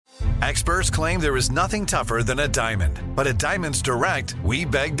Experts claim there is nothing tougher than a diamond. But at Diamonds Direct, we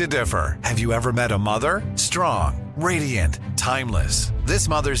beg to differ. Have you ever met a mother? Strong, radiant, timeless. This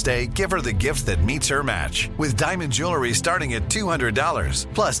Mother's Day, give her the gift that meets her match. With diamond jewelry starting at $200.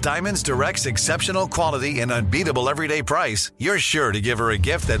 Plus, Diamonds Direct's exceptional quality and unbeatable everyday price, you're sure to give her a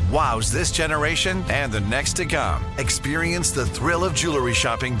gift that wows this generation and the next to come. Experience the thrill of jewelry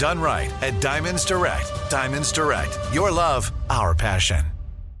shopping done right at Diamonds Direct. Diamonds Direct. Your love, our passion.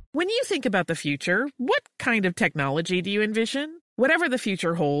 When you think about the future, what kind of technology do you envision? Whatever the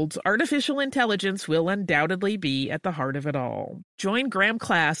future holds, artificial intelligence will undoubtedly be at the heart of it all. Join Graham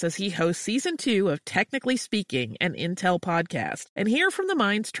Class as he hosts Season 2 of Technically Speaking, an Intel podcast, and hear from the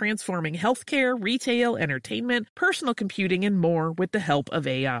minds transforming healthcare, retail, entertainment, personal computing, and more with the help of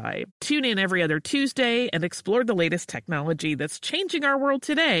AI. Tune in every other Tuesday and explore the latest technology that's changing our world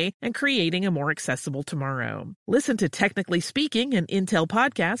today and creating a more accessible tomorrow. Listen to Technically Speaking, an Intel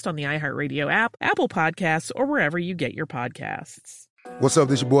podcast on the iHeartRadio app, Apple Podcasts, or wherever you get your podcasts. What's up,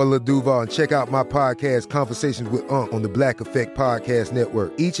 this your boy Lil Duval, and check out my podcast, Conversations with Unc, on the Black Effect Podcast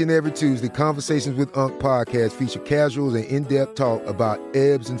Network. Each and every Tuesday, Conversations with Unc podcast feature casual and in-depth talk about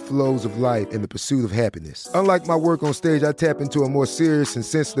ebbs and flows of life and the pursuit of happiness. Unlike my work on stage, I tap into a more serious and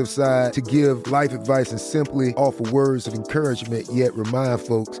sensitive side to give life advice and simply offer words of encouragement, yet remind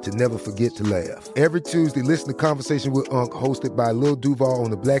folks to never forget to laugh. Every Tuesday, listen to Conversation with Unc, hosted by Lil Duval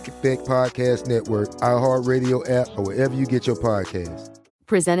on the Black Effect Podcast Network, iHeartRadio app, or wherever you get your podcasts.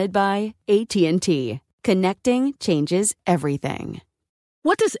 Presented by AT&T. Connecting changes everything.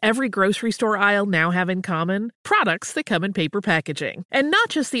 What does every grocery store aisle now have in common? Products that come in paper packaging. And not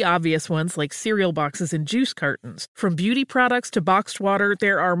just the obvious ones like cereal boxes and juice cartons. From beauty products to boxed water,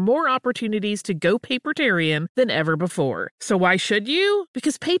 there are more opportunities to go papertarian than ever before. So why should you?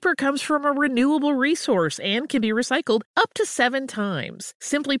 Because paper comes from a renewable resource and can be recycled up to 7 times.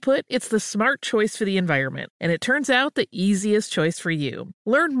 Simply put, it's the smart choice for the environment. And it turns out the easiest choice for you.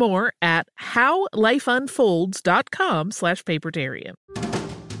 Learn more at howlifeunfolds.com/papertarian.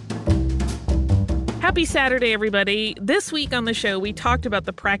 Happy Saturday, everybody. This week on the show, we talked about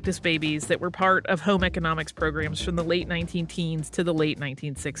the practice babies that were part of home economics programs from the late 19-teens to the late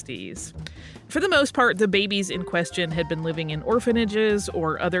 1960s. For the most part, the babies in question had been living in orphanages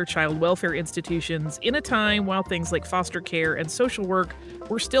or other child welfare institutions in a time while things like foster care and social work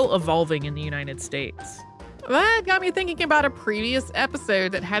were still evolving in the United States. That got me thinking about a previous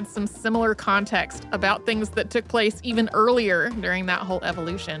episode that had some similar context about things that took place even earlier during that whole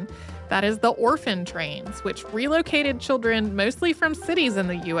evolution. That is the orphan trains, which relocated children mostly from cities in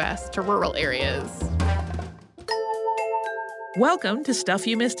the U.S. to rural areas. Welcome to Stuff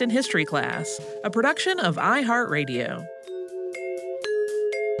You Missed in History Class, a production of iHeartRadio.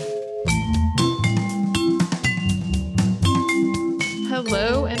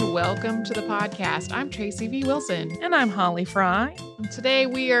 Hello and welcome to the podcast. I'm Tracy V. Wilson. And I'm Holly Fry. And today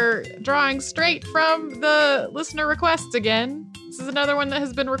we are drawing straight from the listener requests again. This is another one that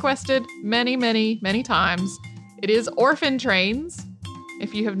has been requested many, many, many times. It is orphan trains.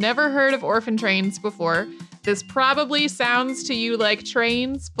 If you have never heard of orphan trains before, this probably sounds to you like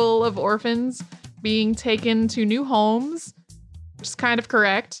trains full of orphans being taken to new homes, which is kind of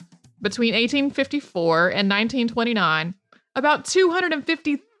correct. Between 1854 and 1929, about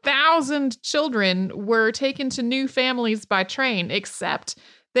 250,000 children were taken to new families by train, except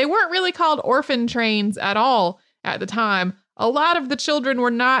they weren't really called orphan trains at all at the time. A lot of the children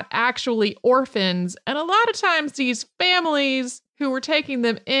were not actually orphans, and a lot of times these families who were taking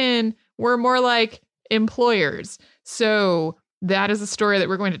them in were more like employers. So that is a story that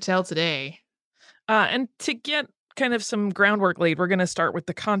we're going to tell today. And to get kind of some groundwork laid, we're going to start with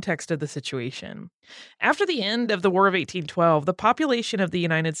the context of the situation. After the end of the War of 1812, the population of the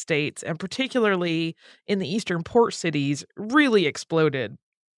United States, and particularly in the eastern port cities, really exploded.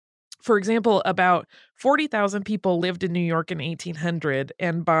 For example, about 40,000 people lived in New York in 1800,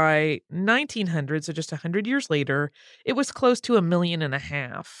 and by 1900, so just 100 years later, it was close to 1.5 million.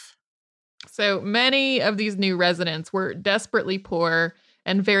 So many of these new residents were desperately poor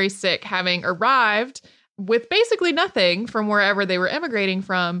and very sick, having arrived with basically nothing from wherever they were emigrating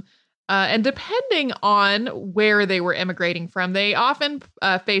from. And depending on where they were emigrating from, they often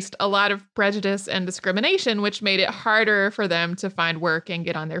faced a lot of prejudice and discrimination, which made it harder for them to find work and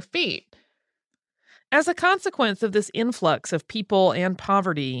get on their feet. As a consequence of this influx of people and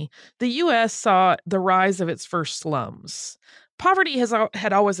poverty, the U.S. saw the rise of its first slums. Poverty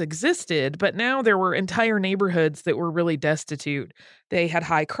had always existed, but now there were entire neighborhoods that were really destitute. They had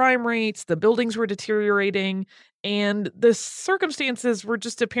high crime rates, the buildings were deteriorating, And the circumstances were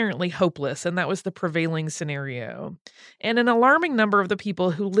just apparently hopeless, and that was the prevailing scenario. And an alarming number of the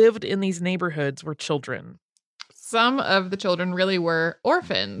people who lived in these neighborhoods were children. Some of the children really were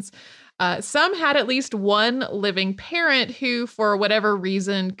orphans. Some had at least one living parent who, for whatever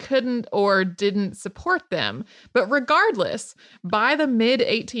reason, couldn't or didn't support them. But regardless, by the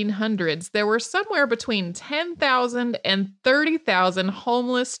mid-1800s, there were somewhere between 10,000 and 30,000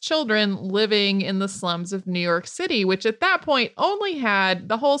 homeless children living in the slums of New York City, which at that point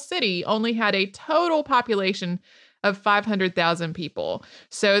the whole city only had a total population of 500,000 people.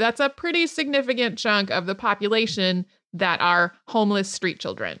 So that's a pretty significant chunk of the population that are homeless street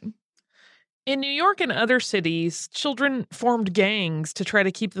children. In New York and other cities, children formed gangs to try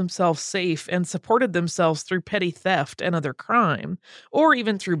to keep themselves safe and supported themselves through petty theft and other crime, or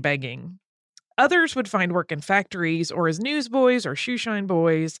even through begging. Others would find work in factories or as newsboys or shoeshine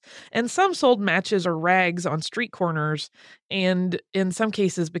boys, and some sold matches or rags on street corners and, in some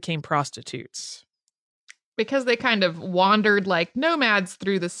cases, became prostitutes. Because they kind of wandered like nomads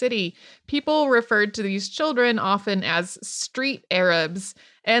through the city, people referred to these children often as street Arabs.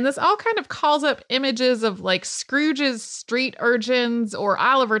 And this all kind of calls up images of like Scrooge's street urchins or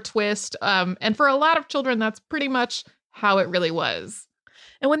Oliver Twist. And for a lot of children, that's pretty much how it really was.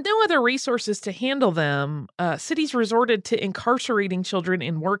 And with no other resources to handle them, cities resorted to incarcerating children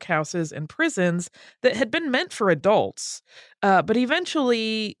in workhouses and prisons that had been meant for adults. But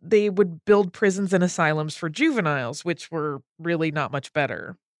eventually, they would build prisons and asylums for juveniles, which were really not much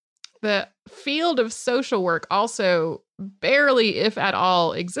better. The field of social work also barely, if at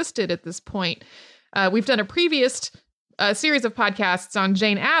all, existed at this point. We've done a previous series of podcasts on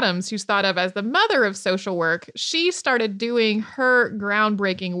Jane Addams, who's thought of as the mother of social work. She started doing her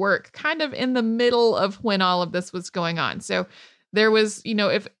groundbreaking work kind of in the middle of when all of this was going on. So there was,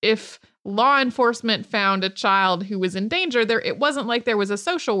 if law enforcement found a child who was in danger, it wasn't like there was a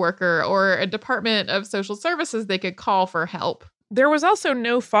social worker or a Department of Social Services they could call for help. There was also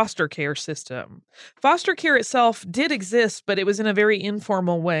no foster care system. Foster care itself did exist, but it was in a very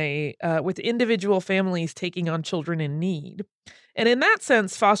informal way, with individual families taking on children in need. And in that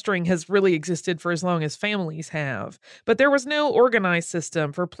sense, fostering has really existed for as long as families have. But there was no organized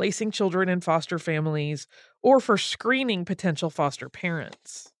system for placing children in foster families or for screening potential foster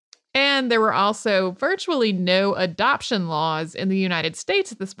parents. And there were also virtually no adoption laws in the United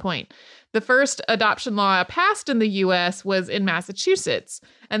States at this point. The first adoption law passed in the U.S. was in Massachusetts,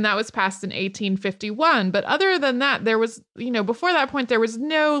 and that was passed in 1851. But other than that, there was, before that point, there was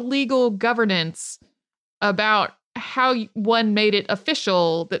no legal governance about how one made it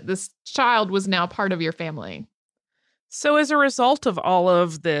official that this child was now part of your family. So as a result of all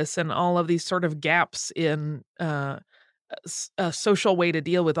of this and all of these sort of gaps in a social way to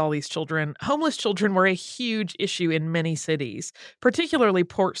deal with all these children, homeless children were a huge issue in many cities, particularly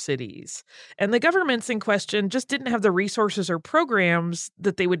port cities. And the governments in question just didn't have the resources or programs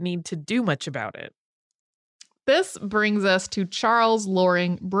that they would need to do much about it. This brings us to Charles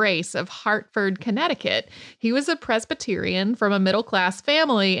Loring Brace of Hartford, Connecticut. He was a Presbyterian from a middle-class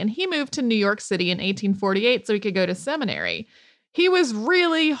family, and he moved to New York City in 1848 so he could go to seminary. He was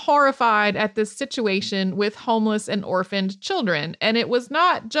really horrified at this situation with homeless and orphaned children. And it was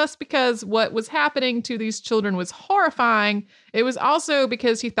not just because what was happening to these children was horrifying. It was also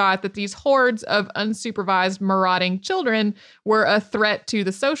because he thought that these hordes of unsupervised marauding children were a threat to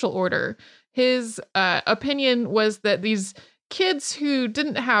the social order. His opinion was that these kids who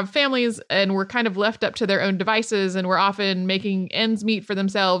didn't have families and were kind of left up to their own devices and were often making ends meet for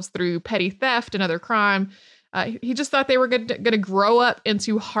themselves through petty theft and other crime, he just thought they were going to grow up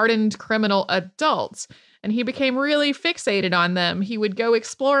into hardened criminal adults, and he became really fixated on them. He would go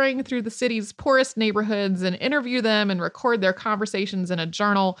exploring through the city's poorest neighborhoods and interview them and record their conversations in a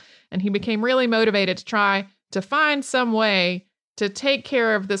journal, and he became really motivated to try to find some way to take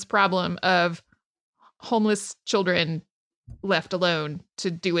care of this problem of homeless children left alone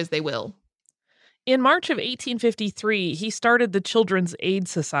to do as they will. In March of 1853, he started the Children's Aid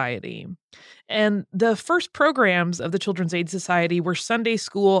Society. And the first programs of the Children's Aid Society were Sunday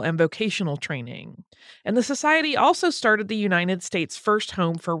school and vocational training. And the society also started the United States' first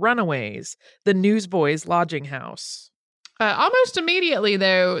home for runaways, the Newsboys Lodging House. Almost immediately,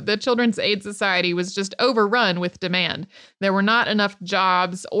 though, the Children's Aid Society was just overrun with demand. There were not enough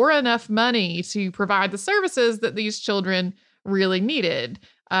jobs or enough money to provide the services that these children really needed.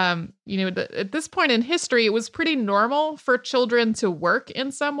 At this point in history, it was pretty normal for children to work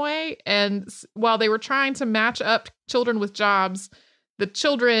in some way. And while they were trying to match up children with jobs, the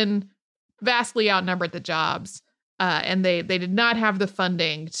children vastly outnumbered the jobs. and they did not have the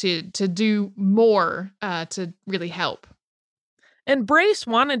funding to do more to really help. And Brace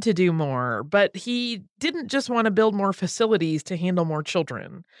wanted to do more, but he didn't just want to build more facilities to handle more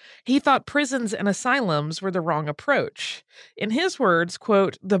children. He thought prisons and asylums were the wrong approach. In his words,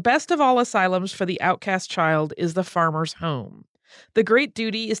 quote, "The best of all asylums for the outcast child is the farmer's home. The great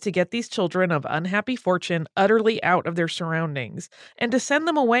duty is to get these children of unhappy fortune utterly out of their surroundings and to send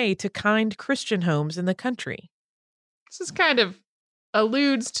them away to kind Christian homes in the country." This is kind of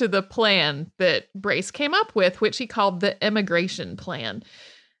alludes to the plan that Brace came up with, which he called the immigration plan.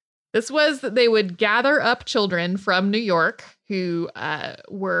 This was that they would gather up children from New York who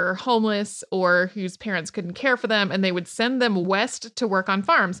were homeless or whose parents couldn't care for them, and they would send them west to work on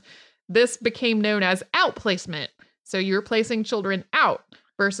farms. This became known as outplacement. So you're placing children out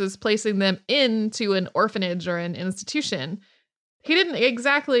versus placing them into an orphanage or an institution. He didn't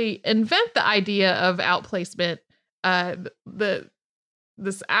exactly invent the idea of outplacement.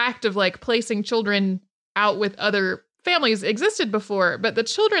 This act of like placing children out with other families existed before, but the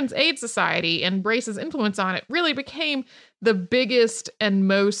Children's Aid Society and Brace's influence on it really became the biggest and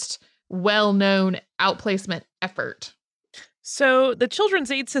most well-known outplacement effort. So the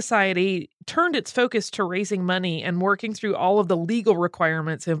Children's Aid Society turned its focus to raising money and working through all of the legal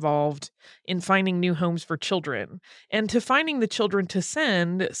requirements involved in finding new homes for children, and to finding the children to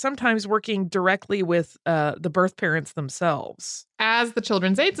send, sometimes working directly with the birth parents themselves. As the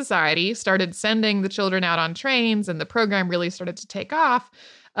Children's Aid Society started sending the children out on trains and the program really started to take off,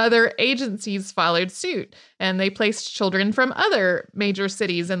 other agencies followed suit, and they placed children from other major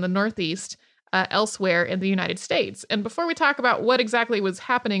cities in the Northeast elsewhere in the United States. And before we talk about what exactly was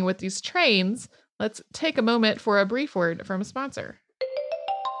happening with these trains, let's take a moment for a brief word from a sponsor.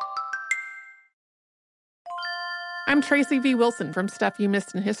 I'm Tracy V. Wilson from Stuff You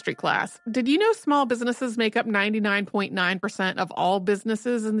Missed in History Class. Did you know small businesses make up 99.9% of all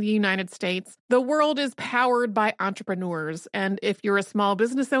businesses in the United States? The world is powered by entrepreneurs, and if you're a small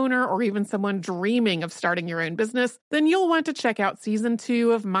business owner or even someone dreaming of starting your own business, then you'll want to check out Season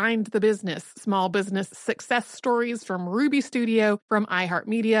 2 of Mind the Business, small business success stories from Ruby Studio, from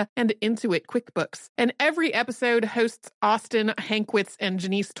iHeartMedia, and Intuit QuickBooks. And every episode, hosts Austin Hankwitz and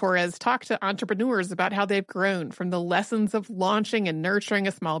Janice Torres talk to entrepreneurs about how they've grown from the lessons of launching and nurturing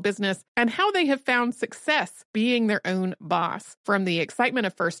a small business and how they have found success being their own boss. From the excitement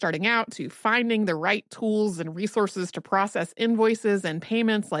of first starting out to finding the right tools and resources to process invoices and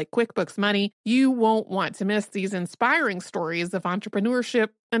payments like QuickBooks Money, you won't want to miss these inspiring stories of entrepreneurship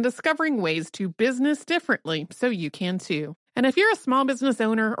and discovering ways to business differently so you can too. And if you're a small business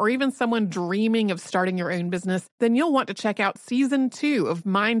owner or even someone dreaming of starting your own business, then you'll want to check out Season 2 of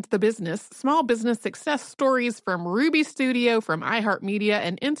Mind the Business, small business success stories from Ruby Studio, from iHeartMedia,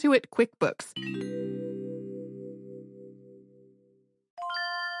 and Intuit QuickBooks.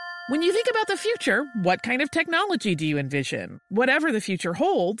 When you think about the future, what kind of technology do you envision? Whatever the future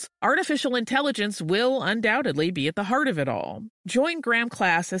holds, artificial intelligence will undoubtedly be at the heart of it all. Join Graham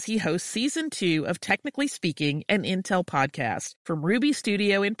Class as he hosts Season 2 of Technically Speaking, an Intel podcast from Ruby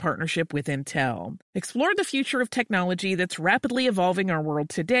Studio in partnership with Intel. Explore the future of technology that's rapidly evolving our world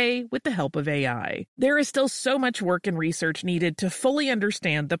today with the help of AI. There is still so much work and research needed to fully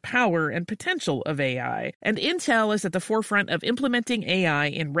understand the power and potential of AI, and Intel is at the forefront of implementing AI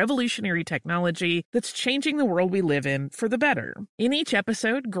in revolutionary technology that's changing the world we live in for the better. In each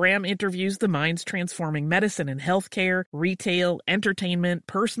episode, Graham interviews the minds transforming medicine and healthcare, retail, entertainment,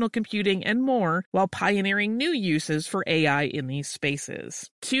 personal computing, and more, while pioneering new uses for AI in these spaces.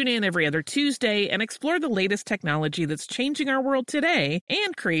 Tune in every other Tuesday and explore the latest technology that's changing our world today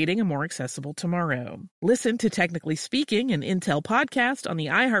and creating a more accessible tomorrow. Listen to Technically Speaking, an Intel podcast on the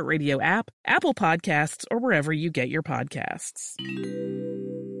iHeartRadio app, Apple Podcasts, or wherever you get your podcasts.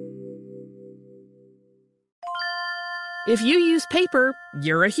 If you use paper,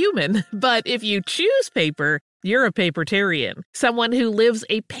 you're a human. But if you choose paper, you're a papertarian, someone who lives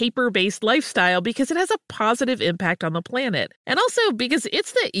a paper-based lifestyle because it has a positive impact on the planet. And also because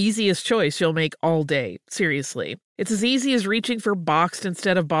it's the easiest choice you'll make all day. Seriously. It's as easy as reaching for boxed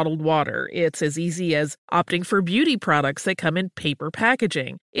instead of bottled water. It's as easy as opting for beauty products that come in paper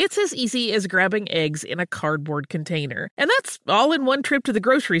packaging. It's as easy as grabbing eggs in a cardboard container. And that's all in one trip to the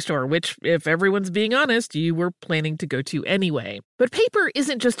grocery store, which, if everyone's being honest, you were planning to go to anyway. But paper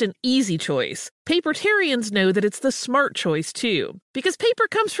isn't just an easy choice. Papertarians know that it's the smart choice, too. Because paper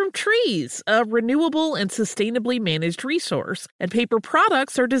comes from trees, a renewable and sustainably managed resource. And paper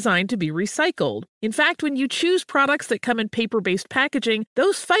products are designed to be recycled. In fact, when you choose products that come in paper-based packaging,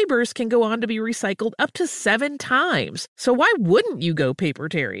 those fibers can go on to be recycled up to 7 times. So why wouldn't you go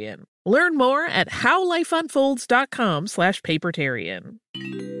papertarian? Learn more at howlifeunfolds.com/papertarian.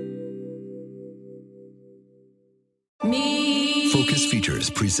 Focus Features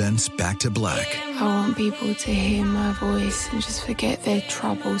presents Back to Black. I want people to hear my voice and just forget their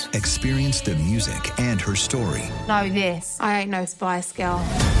troubles. Experience the music and her story. Know this. I ain't no Spice Girl.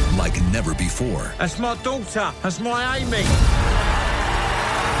 Like never before. That's my daughter. That's my Amy.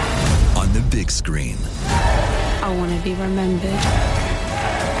 On the big screen. I want to be remembered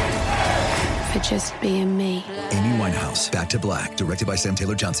for just being me. Amy Winehouse, Back to Black, directed by Sam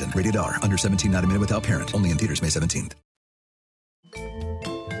Taylor Johnson. Rated R, under 17, not a minute without parent. Only in theaters May 17th.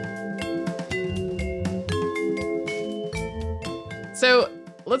 So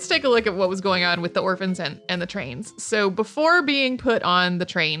let's take a look at what was going on with the orphans and the trains. So before being put on the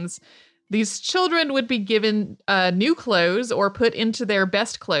trains, these children would be given new clothes or put into their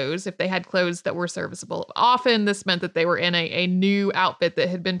best clothes if they had clothes that were serviceable. Often this meant that they were in a new outfit that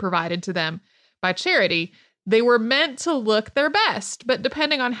had been provided to them by charity. They were meant to look their best, but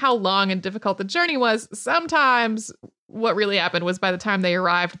depending on how long and difficult the journey was, sometimes what really happened was by the time they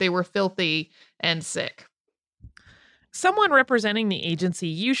arrived, they were filthy and sick. Someone representing the agency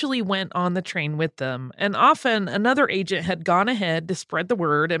usually went on the train with them, and often another agent had gone ahead to spread the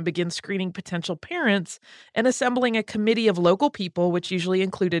word and begin screening potential parents and assembling a committee of local people, which usually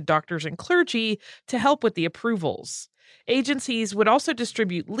included doctors and clergy, to help with the approvals. Agencies would also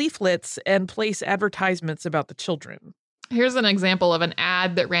distribute leaflets and place advertisements about the children. Here's an example of an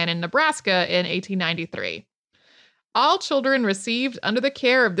ad that ran in Nebraska in 1893. All children received under the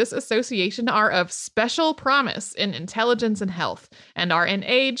care of this association are of special promise in intelligence and health, and are in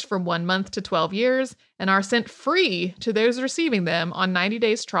age from 1 month to 12 years, and are sent free to those receiving them on 90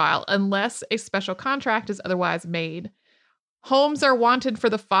 days trial, unless a special contract is otherwise made. Homes are wanted for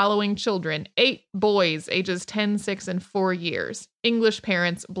the following children: 8 boys, ages 10, 6, and 4 years. English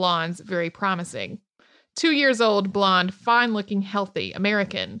parents, blondes, very promising. 2 years old, blonde, fine-looking, healthy,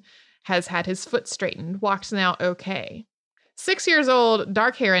 American. Has had his foot straightened, walks now okay. 6 years old,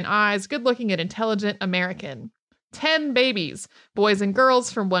 dark hair and eyes, good-looking and intelligent, American. 10 babies, boys and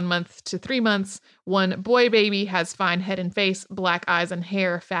girls from 1 month to 3 months. 1 boy baby has fine head and face, black eyes and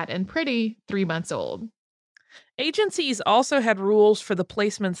hair, fat and pretty, 3 months old. Agencies also had rules for the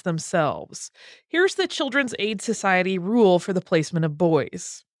placements themselves. Here's the Children's Aid Society rule for the placement of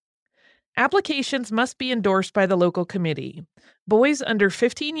boys. Applications must be endorsed by the local committee. Boys under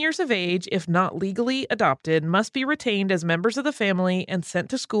 15 years of age, if not legally adopted, must be retained as members of the family and sent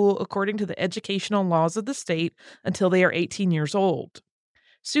to school according to the educational laws of the state until they are 18 years old.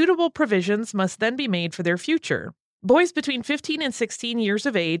 Suitable provisions must then be made for their future. Boys between 15 and 16 years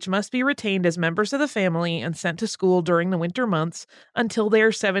of age must be retained as members of the family and sent to school during the winter months until they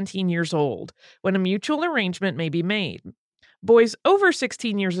are 17 years old, when a mutual arrangement may be made. Boys over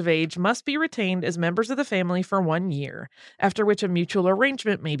 16 years of age must be retained as members of the family for 1 year, after which a mutual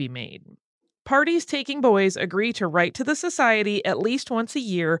arrangement may be made. Parties taking boys agree to write to the society at least once a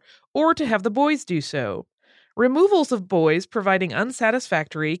year or to have the boys do so. Removals of boys providing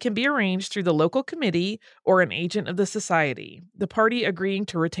unsatisfactory can be arranged through the local committee or an agent of the society, the party agreeing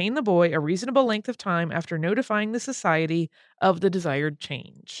to retain the boy a reasonable length of time after notifying the society of the desired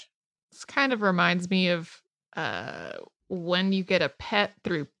change. This kind of reminds me of when you get a pet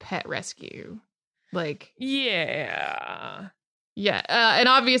through pet rescue. Yeah. And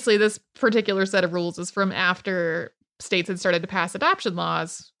obviously this particular set of rules is from after states had started to pass adoption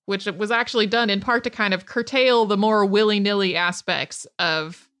laws, which was actually done in part to kind of curtail the more willy-nilly aspects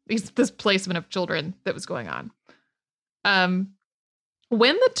of this placement of children that was going on.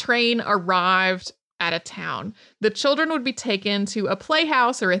 When the train arrived at a town, the children would be taken to a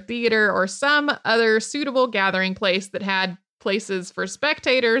playhouse or a theater or some other suitable gathering place that had places for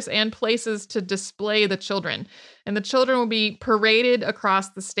spectators and places to display the children. And the children would be paraded across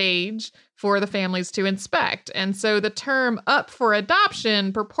the stage for the families to inspect. And so the term up for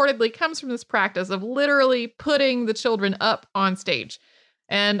adoption purportedly comes from this practice of literally putting the children up on stage.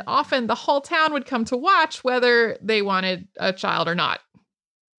 And often the whole town would come to watch whether they wanted a child or not.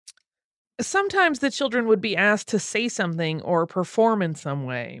 Sometimes the children would be asked to say something or perform in some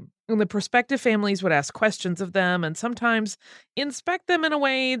way. And the prospective families would ask questions of them and sometimes inspect them in a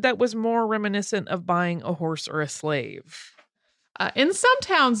way that was more reminiscent of buying a horse or a slave. In some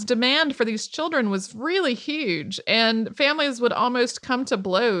towns, demand for these children was really huge, and families would almost come to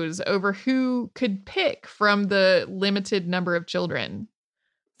blows over who could pick from the limited number of children.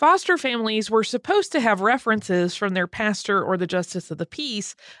 Foster families were supposed to have references from their pastor or the justice of the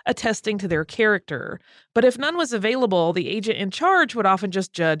peace attesting to their character. But if none was available, the agent in charge would often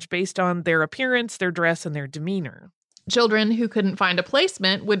just judge based on their appearance, their dress, and their demeanor. Children who couldn't find a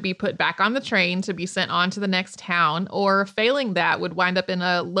placement would be put back on the train to be sent on to the next town, or failing that would wind up in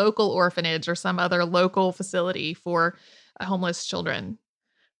a local orphanage or some other local facility for homeless children.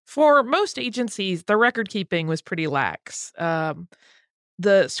 For most agencies, the record keeping was pretty lax.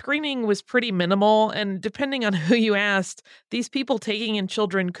 The screening was pretty minimal, and depending on who you asked, these people taking in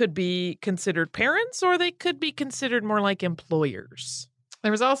children could be considered parents, or they could be considered more like employers.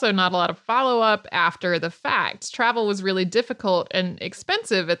 There was also not a lot of follow-up after the fact. Travel was really difficult and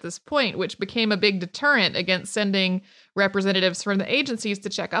expensive at this point, which became a big deterrent against sending representatives from the agencies to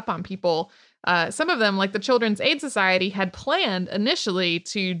check up on people. Some of them, like the Children's Aid Society, had planned initially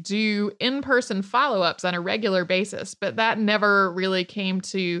to do in-person follow-ups on a regular basis, but that never really came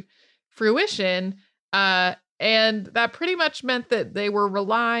to fruition. And that pretty much meant that they were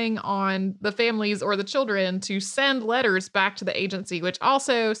relying on the families or the children to send letters back to the agency, which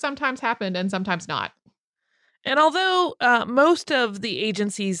also sometimes happened and sometimes not. And although most of the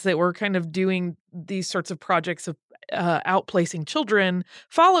agencies that were kind of doing these sorts of projects of outplacing children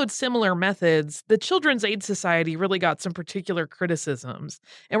followed similar methods, the Children's Aid Society really got some particular criticisms.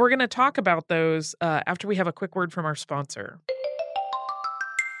 And we're going to talk about those after we have a quick word from our sponsor.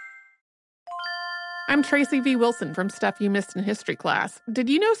 I'm Tracy V. Wilson from Stuff You Missed in History Class. Did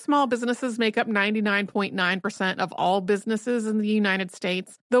you know small businesses make up 99.9% of all businesses in the United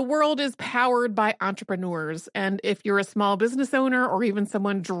States? The world is powered by entrepreneurs, and if you're a small business owner or even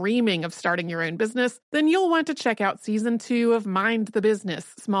someone dreaming of starting your own business, then you'll want to check out Season 2 of Mind the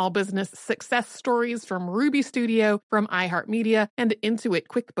Business, Small Business Success Stories from Ruby Studio, from iHeartMedia, and Intuit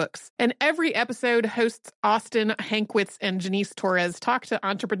QuickBooks. And every episode, hosts Austin Hankwitz and Janice Torres talk to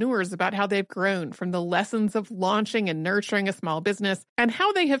entrepreneurs about how they've grown from the lessons of launching and nurturing a small business and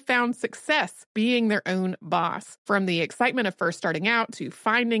how they have found success being their own boss. From the excitement of first starting out to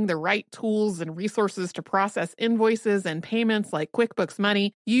finding the right tools and resources to process invoices and payments like QuickBooks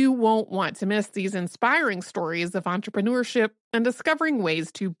Money, you won't want to miss these inspiring stories of entrepreneurship and discovering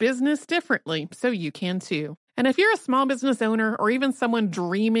ways to business differently so you can too. And if you're a small business owner or even someone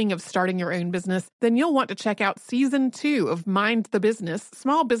dreaming of starting your own business, then you'll want to check out Season 2 of Mind the Business,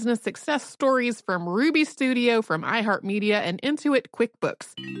 Small Business Success Stories from Ruby Studio, from iHeartMedia, and Intuit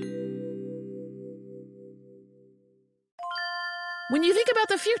QuickBooks. When you think about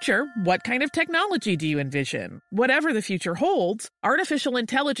the future, what kind of technology do you envision? Whatever the future holds, artificial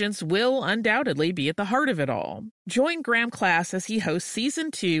intelligence will undoubtedly be at the heart of it all. Join Graham Class as he hosts Season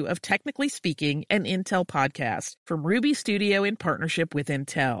 2 of Technically Speaking, an Intel podcast from Ruby Studio in partnership with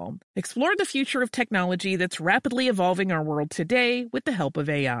Intel. Explore the future of technology that's rapidly evolving our world today with the help of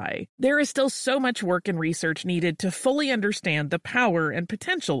AI. There is still so much work and research needed to fully understand the power and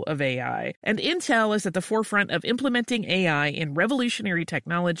potential of AI, and Intel is at the forefront of implementing AI in revolutionary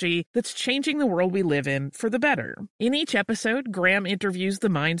technology that's changing the world we live in for the better. In each episode, Graham interviews the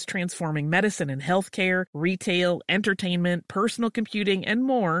minds transforming medicine and healthcare, retail, entertainment, personal computing, and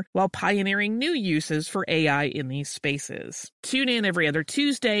more, while pioneering new uses for AI in these spaces. Tune in every other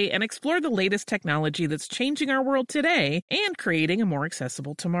Tuesday and explore the latest technology that's changing our world today and creating a more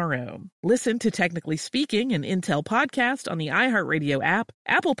accessible tomorrow. Listen to Technically Speaking, an Intel podcast on the iHeartRadio app,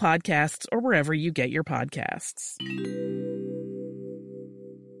 Apple Podcasts, or wherever you get your podcasts.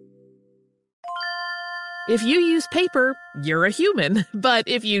 If you use paper, you're a human. But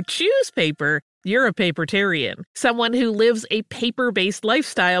if you choose paper, you're a papertarian, someone who lives a paper-based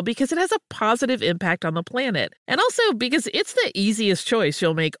lifestyle because it has a positive impact on the planet. And also because it's the easiest choice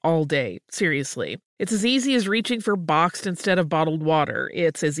you'll make all day. Seriously. It's as easy as reaching for boxed instead of bottled water.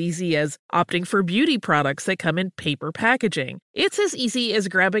 It's as easy as opting for beauty products that come in paper packaging. It's as easy as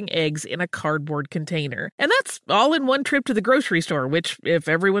grabbing eggs in a cardboard container. And that's all in one trip to the grocery store, which, if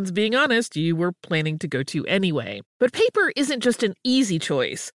everyone's being honest, you were planning to go to anyway. But paper isn't just an easy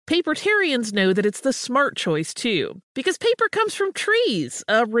choice. Papertarians know that it's the smart choice, too. Because paper comes from trees,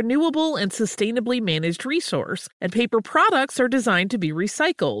 a renewable and sustainably managed resource. And paper products are designed to be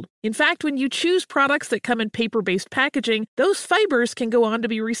recycled. In fact, when you choose products that come in paper-based packaging, those fibers can go on to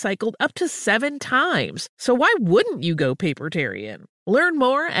be recycled up to 7 times. So why wouldn't you go papertarian? Learn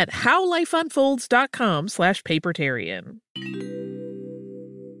more at howlifeunfolds.com/papertarian.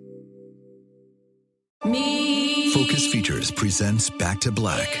 Focus Features presents Back to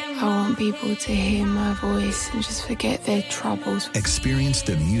Black. I want people to hear my voice and just forget their troubles. Experience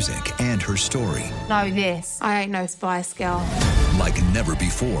the music and her story. Know this, I ain't no Spice Girl. Like never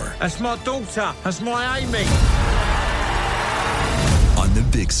before. That's my daughter. That's my Amy. On the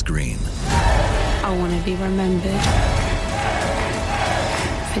big screen. I want to be remembered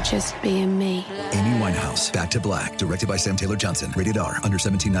for just being me. Amy Winehouse, Back to Black, directed by Sam Taylor Johnson. Rated R, under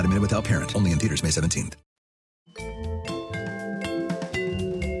 17, not a minute without parent. Only in theaters May 17th.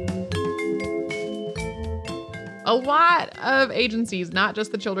 a lot of agencies, not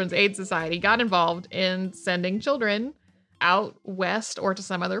just the Children's Aid Society, got involved in sending children out west or to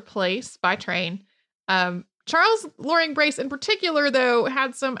some other place by train. Charles Loring Brace in particular, though,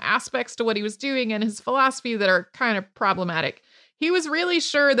 had some aspects to what he was doing and his philosophy that are kind of problematic. He was really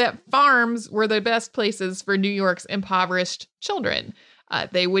sure that farms were the best places for New York's impoverished children.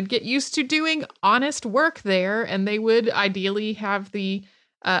 They would get used to doing honest work there, and they would ideally have the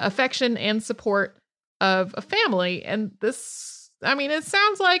affection and support of a family. And this, I mean, it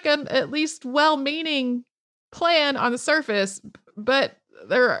sounds like an at least well-meaning plan on the surface, but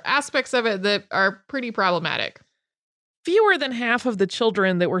there are aspects of it that are pretty problematic. Fewer than half of the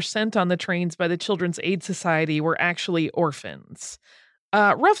children that were sent on the trains by the Children's Aid Society were actually orphans.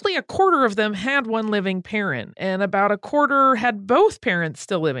 Roughly a quarter of them had one living parent, and about a quarter had both parents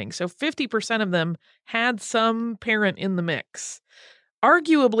still living. So 50% of them had some parent in the mix.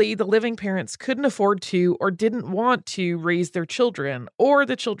 Arguably, the living parents couldn't afford to or didn't want to raise their children, or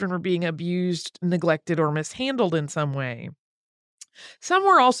the children were being abused, neglected, or mishandled in some way. Some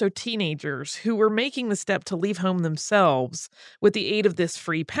were also teenagers who were making the step to leave home themselves with the aid of this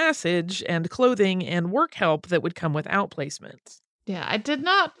free passage and clothing and work help that would come with outplacement. Yeah, I did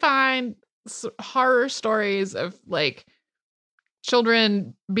not find horror stories of like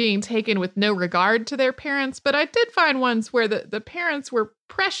children being taken with no regard to their parents, but I did find ones where the parents were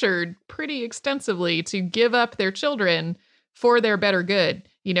pressured pretty extensively to give up their children for their better good,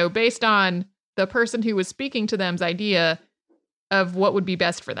 you know, based on the person who was speaking to them's idea of what would be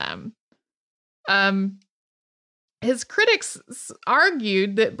best for them. His critics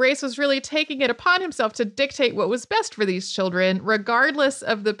argued that Brace was really taking it upon himself to dictate what was best for these children, regardless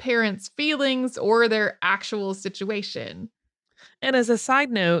of the parents' feelings or their actual situation. And as a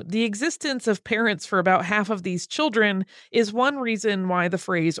side note, the existence of parents for about half of these children is one reason why the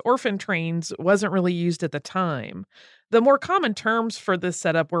phrase orphan trains wasn't really used at the time. The more common terms for this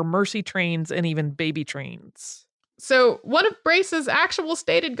setup were mercy trains and even baby trains. So one of Brace's actual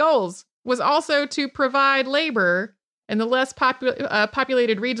stated goals was also to provide labor in the less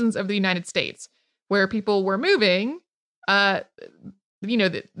populated regions of the United States, where people were moving. You know,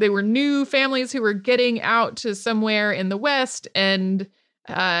 they were new families who were getting out to somewhere in the West, and,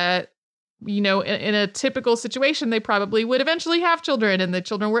 you know, in a typical situation, they probably would eventually have children, and the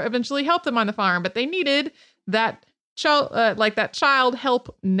children would eventually help them on the farm, but they needed that child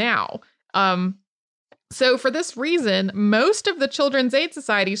help now. So for this reason, most of the Children's Aid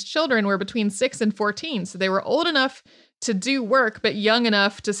Society's children were between 6 and 14. So they were old enough to do work, but young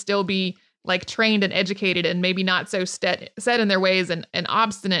enough to still be like trained and educated and maybe not so set in their ways and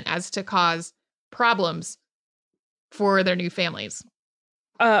obstinate as to cause problems for their new families.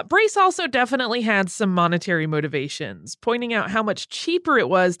 Brace also definitely had some monetary motivations, pointing out how much cheaper it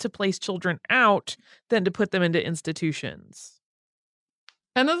was to place children out than to put them into institutions.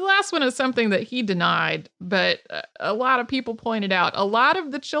 And the last one is something that he denied, but a lot of people pointed out. A lot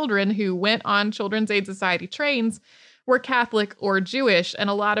of the children who went on Children's Aid Society trains were Catholic or Jewish, and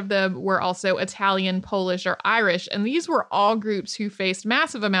a lot of them were also Italian, Polish, or Irish. And these were all groups who faced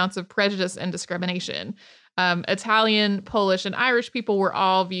massive amounts of prejudice and discrimination. Italian, Polish, and Irish people were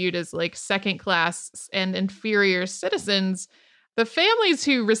all viewed as like second class and inferior citizens. The families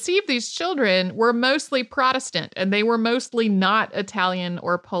who received these children were mostly Protestant, and they were mostly not Italian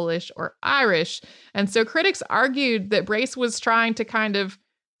or Polish or Irish. And so critics argued that Brace was trying to kind of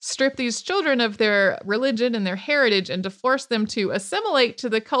strip these children of their religion and their heritage and to force them to assimilate to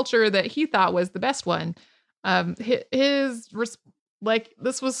the culture that he thought was the best one. This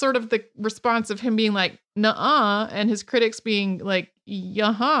was sort of the response of him being like, nuh-uh, and his critics being like,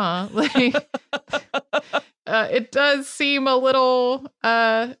 yeah-huh. Like, it does seem a little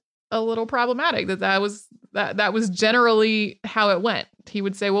problematic that was generally how it went. He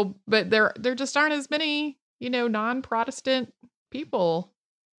would say, well, but there just aren't as many, you know, non-Protestant people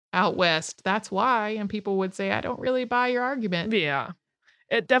out west. That's why. And people would say, I don't really buy your argument. Yeah,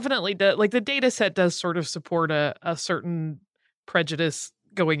 it definitely does. Like the data set does sort of support a certain prejudice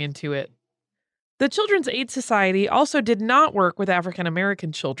going into it. The Children's Aid Society also did not work with African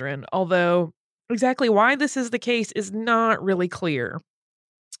American children, although exactly why this is the case is not really clear.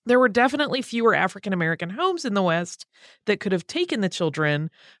 There were definitely fewer African American homes in the West that could have taken the children,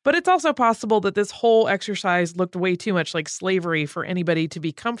 but it's also possible that this whole exercise looked way too much like slavery for anybody to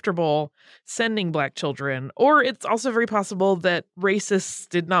be comfortable sending Black children. Or it's also very possible that racists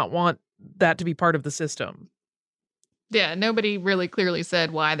did not want that to be part of the system. Yeah, nobody really clearly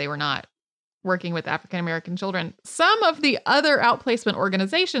said why they were not working with African American children. Some of the other outplacement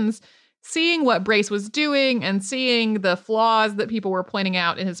organizations seeing what Brace was doing and seeing the flaws that people were pointing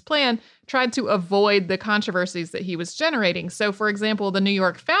out in his plan, tried to avoid the controversies that he was generating. So, for example, the New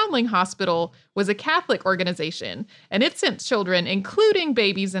York Foundling Hospital was a Catholic organization, and it sent children, including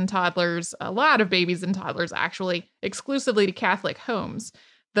babies and toddlers, a lot of babies and toddlers actually, exclusively to Catholic homes.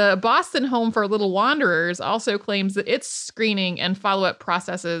 The Boston Home for Little Wanderers also claims that its screening and follow-up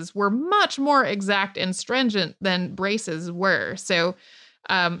processes were much more exact and stringent than Brace's were. So,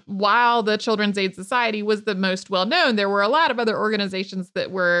 while the Children's Aid Society was the most well-known, there were a lot of other organizations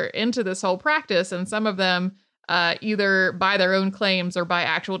that were into this whole practice, and some of them, either by their own claims or by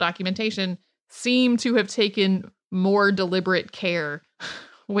actual documentation, seem to have taken more deliberate care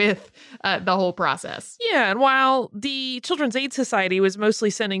with the whole process. Yeah, and while the Children's Aid Society was mostly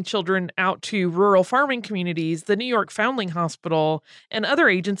sending children out to rural farming communities, the New York Foundling Hospital and other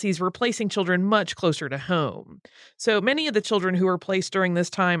agencies were placing children much closer to home. So many of the children who were placed during this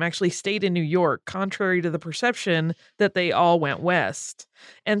time actually stayed in New York, contrary to the perception that they all went west.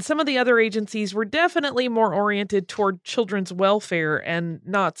 And some of the other agencies were definitely more oriented toward children's welfare and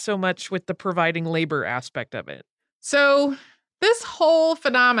not so much with the providing labor aspect of it. So this whole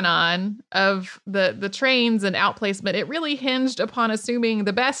phenomenon of the trains and outplacement, it really hinged upon assuming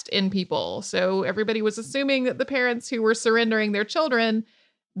the best in people. So everybody was assuming that the parents who were surrendering their children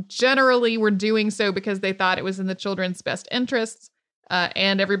generally were doing so because they thought it was in the children's best interests.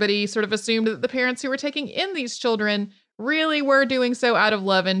 And everybody sort of assumed that the parents who were taking in these children really were doing so out of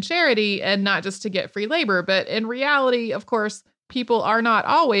love and charity and not just to get free labor. But in reality, of course, people are not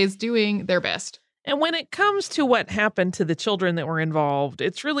always doing their best. And when it comes to what happened to the children that were involved,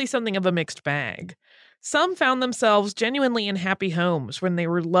 it's really something of a mixed bag. Some found themselves genuinely in happy homes when they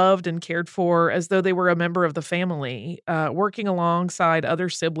were loved and cared for as though they were a member of the family, working alongside other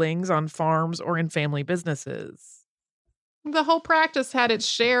siblings on farms or in family businesses. The whole practice had its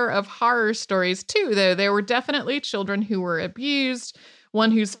share of horror stories too, though. There were definitely children who were abused, one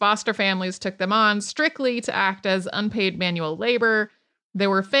whose foster families took them on strictly to act as unpaid manual labor. There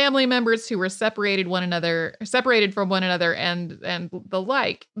were family members who were separated from one another and the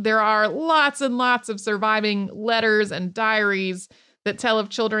like. There are lots and lots of surviving letters and diaries that tell of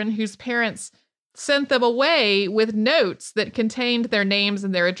children whose parents sent them away with notes that contained their names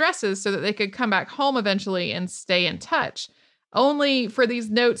and their addresses so that they could come back home eventually and stay in touch, only for these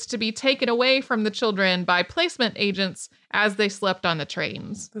notes to be taken away from the children by placement agents as they slept on the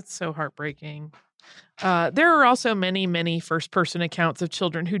trains. That's so heartbreaking. There are also many, many first-person accounts of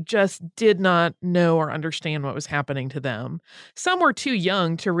children who just did not know or understand what was happening to them. Some were too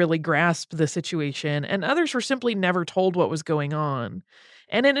young to really grasp the situation, and others were simply never told what was going on.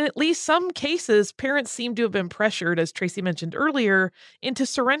 And in at least some cases, parents seem to have been pressured, as Tracy mentioned earlier, into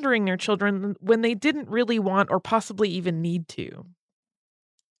surrendering their children when they didn't really want or possibly even need to.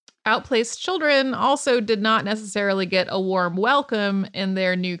 Outplaced children also did not necessarily get a warm welcome in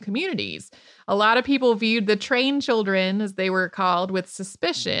their new communities. A lot of people viewed the train children, as they were called, with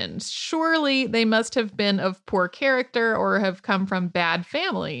suspicion. Surely they must have been of poor character or have come from bad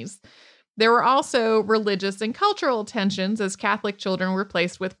families. There were also religious and cultural tensions as Catholic children were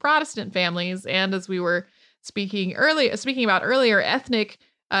placed with Protestant families, and as we were speaking about earlier, ethnic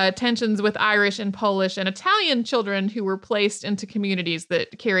tensions with Irish and Polish and Italian children who were placed into communities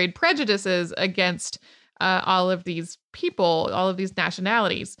that carried prejudices against all of these people, all of these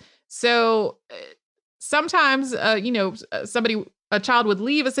nationalities. So sometimes, a child would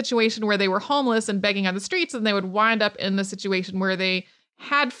leave a situation where they were homeless and begging on the streets, and they would wind up in a situation where they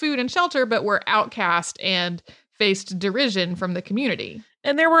had food and shelter, but were outcast and faced derision from the community.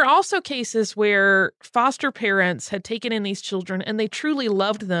 And there were also cases where foster parents had taken in these children and they truly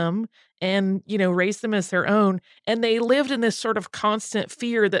loved them and, raised them as their own. And they lived in this sort of constant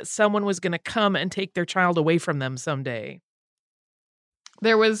fear that someone was going to come and take their child away from them someday.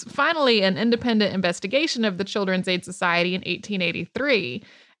 There was finally an independent investigation of the Children's Aid Society in 1883,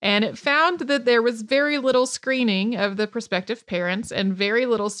 and it found that there was very little screening of the prospective parents and very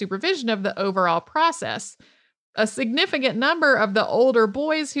little supervision of the overall process. A significant number of the older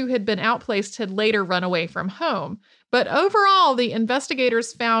boys who had been outplaced had later run away from home. But overall, the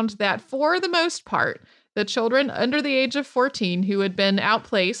investigators found that for the most part, the children under the age of 14 who had been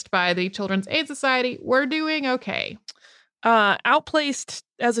outplaced by the Children's Aid Society were doing okay. Outplaced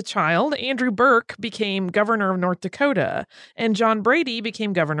as a child, Andrew Burke became governor of North Dakota, and John Brady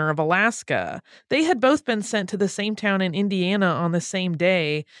became governor of Alaska. They had both been sent to the same town in Indiana on the same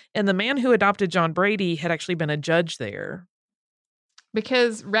day, and the man who adopted John Brady had actually been a judge there.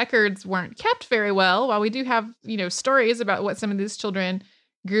 Because records weren't kept very well, while we do have, stories about what some of these children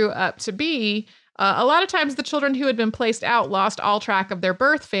grew up to be, A lot of times the children who had been placed out lost all track of their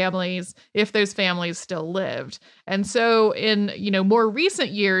birth families if those families still lived. And so in, more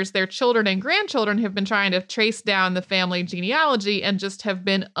recent years, their children and grandchildren have been trying to trace down the family genealogy and just have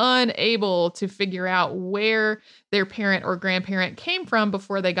been unable to figure out where their parent or grandparent came from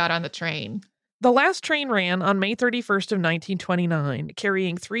before they got on the train. The last train ran on May 31st of 1929,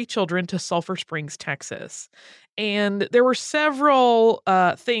 carrying 3 children to Sulphur Springs, Texas. And there were several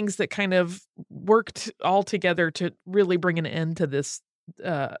things that kind of worked all together to really bring an end to this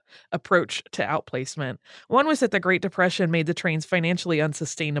approach to outplacement. One was that the Great Depression made the trains financially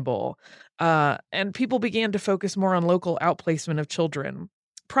unsustainable, and people began to focus more on local outplacement of children.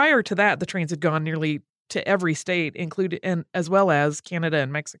 Prior to that, the trains had gone nearly to every state, including as well as Canada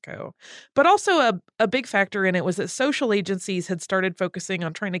and Mexico. But also a big factor in it was that social agencies had started focusing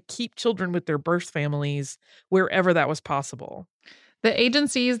on trying to keep children with their birth families wherever that was possible. The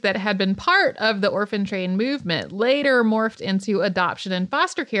agencies that had been part of the orphan train movement later morphed into adoption and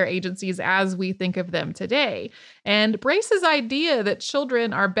foster care agencies as we think of them today. And Brace's idea that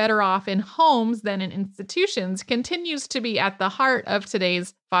children are better off in homes than in institutions continues to be at the heart of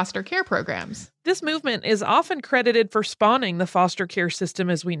today's foster care programs. This movement is often credited for spawning the foster care system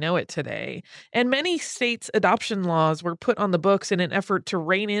as we know it today. And many states' adoption laws were put on the books in an effort to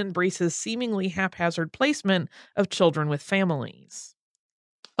rein in Brace's seemingly haphazard placement of children with families.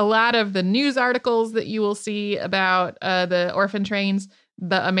 A lot of the news articles that you will see about the orphan trains,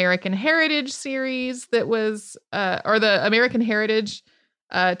 the American Heritage series that was, or the American Heritage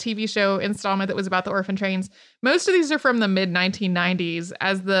TV show installment that was about the orphan trains, most of these are from the mid-1990s,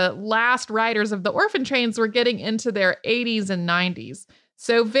 as the last riders of the orphan trains were getting into their 80s and 90s.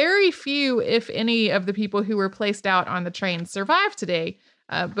 So very few, if any, of the people who were placed out on the train survive today.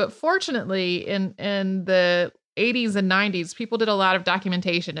 But fortunately, in the 80s and 90s, people did a lot of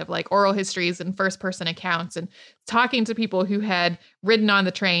documentation of like oral histories and first-person accounts and talking to people who had ridden on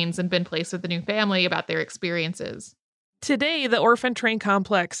the trains and been placed with a new family about their experiences. Today, the Orphan Train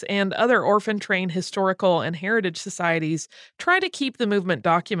Complex and other orphan train historical and heritage societies try to keep the movement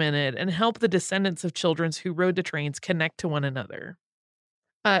documented and help the descendants of children who rode the trains connect to one another.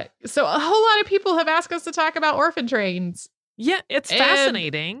 So a whole lot of people have asked us to talk about orphan trains. Yeah, it's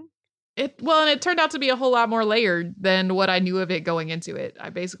fascinating. And it turned out to be a whole lot more layered than what I knew of it going into it. I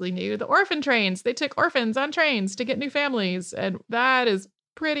basically knew the orphan trains. They took orphans on trains to get new families, and that is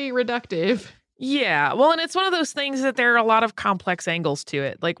pretty reductive. Yeah, well, and it's one of those things that there are a lot of complex angles to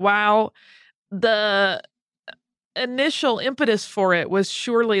it. Like, while the initial impetus for it was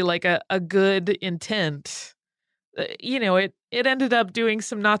surely like a good intent, it ended up doing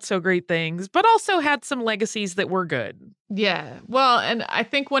some not so great things, but also had some legacies that were good. Yeah, well, and I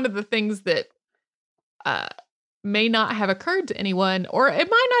think one of the things that may not have occurred to anyone, or it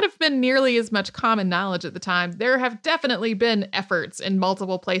might not have been nearly as much common knowledge at the time, there have definitely been efforts in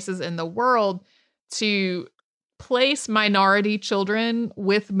multiple places in the world to place minority children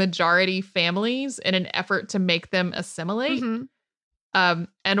with majority families in an effort to make them assimilate. Mm-hmm.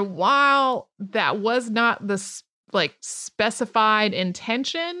 And while that was not the specified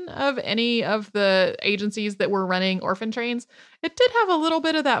intention of any of the agencies that were running orphan trains, it did have a little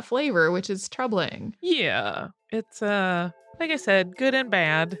bit of that flavor, which is troubling. Yeah, it's like I said, good and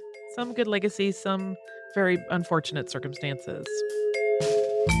bad. Some good legacies, some very unfortunate circumstances.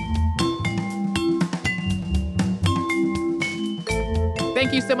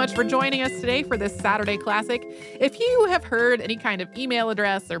 Thank you so much for joining us today for this Saturday Classic. If you have heard any kind of email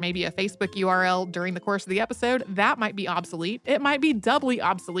address or maybe a Facebook URL during the course of the episode, that might be obsolete. It might be doubly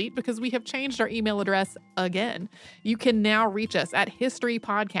obsolete because we have changed our email address again. You can now reach us at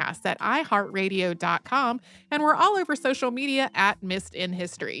historypodcast@iheartradio.com, and we're all over social media at Missed in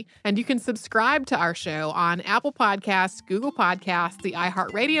History. And you can subscribe to our show on Apple Podcasts, Google Podcasts, the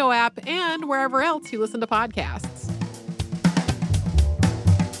iHeartRadio app, and wherever else you listen to podcasts.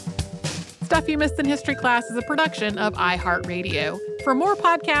 Stuff You Missed in History Class is a production of iHeartRadio. For more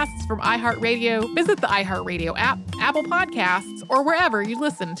podcasts from iHeartRadio, visit the iHeartRadio app, Apple Podcasts, or wherever you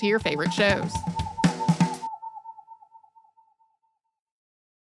listen to your favorite shows.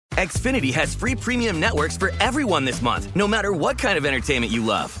 Xfinity has free premium networks for everyone this month, no matter what kind of entertainment you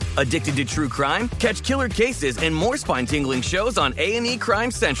love. Addicted to true crime? Catch killer cases and more spine-tingling shows on A&E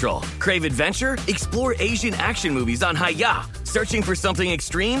Crime Central. Crave adventure? Explore Asian action movies on Hi-Ya. Searching for something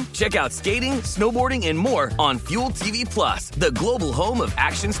extreme? Check out skating, snowboarding, and more on Fuel TV Plus, the global home of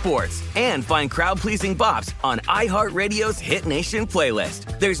action sports. And find crowd-pleasing bops on iHeartRadio's Hit Nation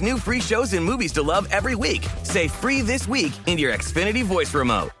playlist. There's new free shows and movies to love every week. Say free this week in your Xfinity voice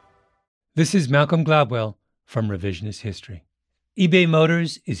remote. This is Malcolm Gladwell from Revisionist History. eBay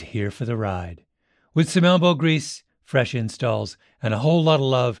Motors is here for the ride. With some elbow grease, fresh installs, and a whole lot of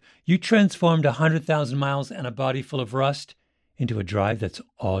love, you transformed 100,000 miles and a body full of rust into a drive that's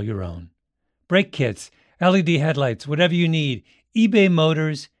all your own. Brake kits, LED headlights, whatever you need, eBay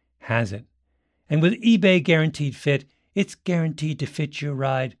Motors has it. And with eBay Guaranteed Fit, it's guaranteed to fit your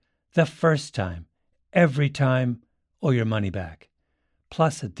ride the first time, every time, or your money back.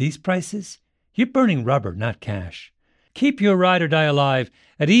 Plus, at these prices, you're burning rubber, not cash. Keep your ride or die alive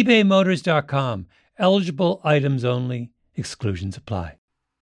at ebaymotors.com. Eligible items only. Exclusions apply.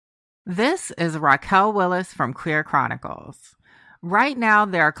 This is Raquel Willis from Queer Chronicles. Right now,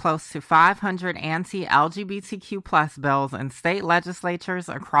 there are close to 500 anti-LGBTQ+ bills in state legislatures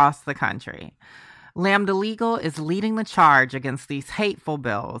across the country. Lambda Legal is leading the charge against these hateful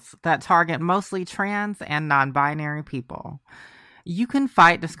bills that target mostly trans and non-binary people. You can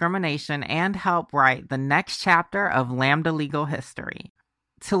fight discrimination and help write the next chapter of Lambda Legal history.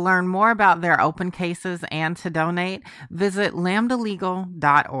 To learn more about their open cases and to donate, visit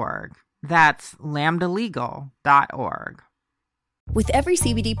lambdalegal.org. That's lambdalegal.org. With every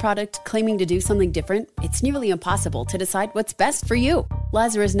CBD product claiming to do something different, it's nearly impossible to decide what's best for you.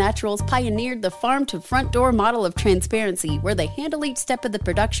 Lazarus Naturals pioneered the farm-to-front-door model of transparency, where they handle each step of the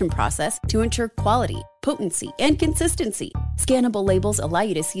production process to ensure quality, potency, and consistency. Scannable labels allow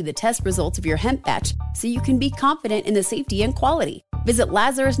you to see the test results of your hemp batch, so you can be confident in the safety and quality. Visit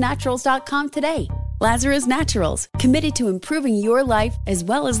LazarusNaturals.com today. Lazarus Naturals, committed to improving your life as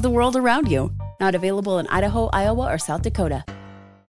well as the world around you. Not available in Idaho, Iowa, or South Dakota.